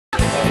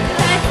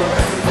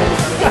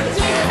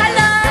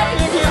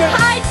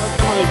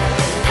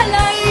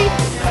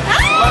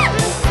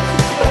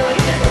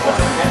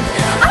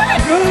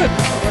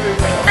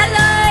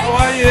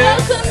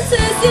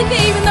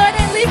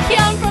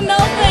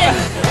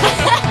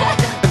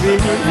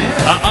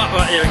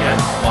Right, here we go.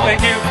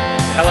 Thank you.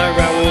 Hello,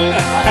 Raoul.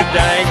 Good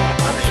day.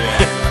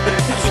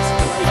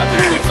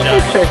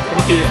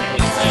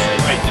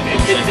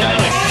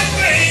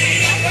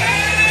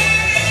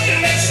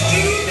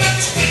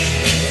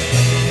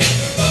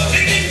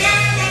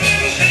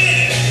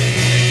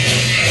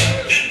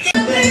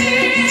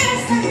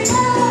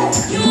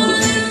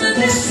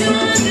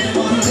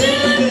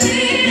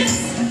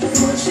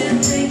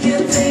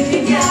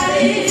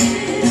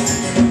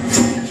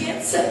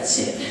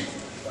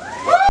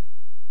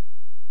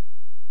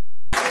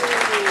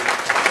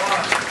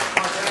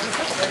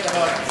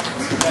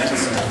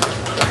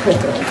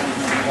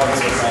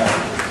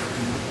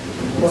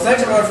 Well,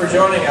 thanks everyone for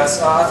joining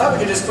us. I thought we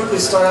could just quickly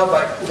start out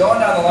by going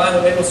down the line,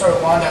 but maybe we'll start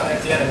with Juan down there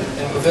at the end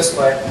and move this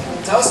way.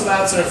 Tell us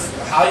about sort of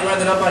how you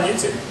ended up on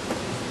YouTube.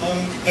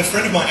 A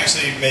friend of mine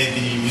actually made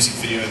the music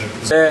video that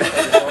was...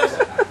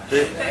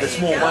 the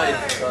small mate.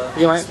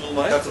 Small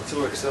mate? That's a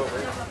 2XL,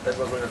 right? That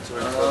was like a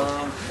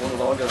 2XL.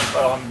 What did I go?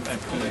 Oh, I'm at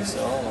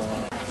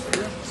 2XL.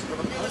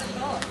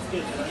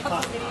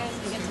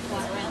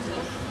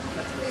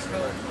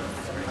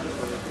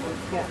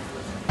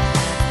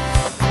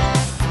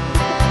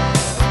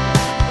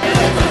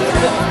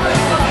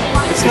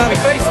 It's not a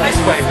face this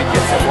way if it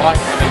gets a light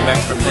coming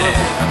back from there,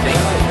 I think.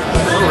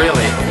 Not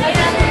really.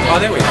 Oh,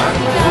 there we go.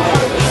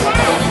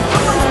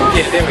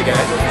 Yeah, there we go.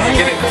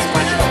 We're getting the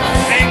splash.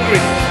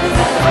 Angry!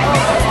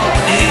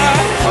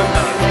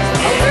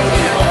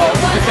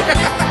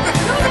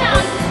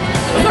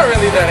 I'm not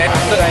really that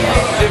angry.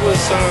 It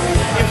was,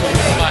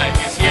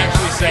 he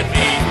actually sent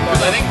me, because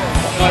I think,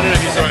 I don't know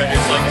if you saw it,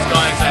 it's like this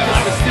guy saying,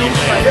 I was still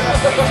playing.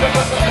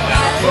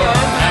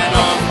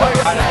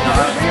 And, I don't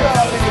know.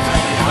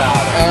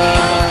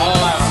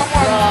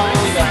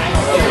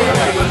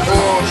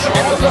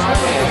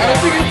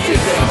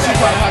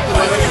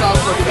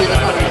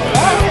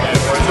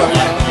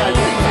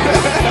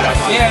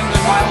 yeah, and the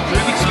mild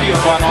Rubik's Cube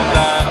one on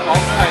the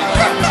Aust page.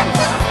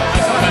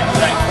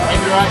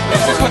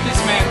 This is what this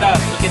man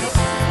does.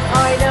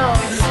 I know,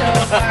 it's so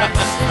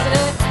hard.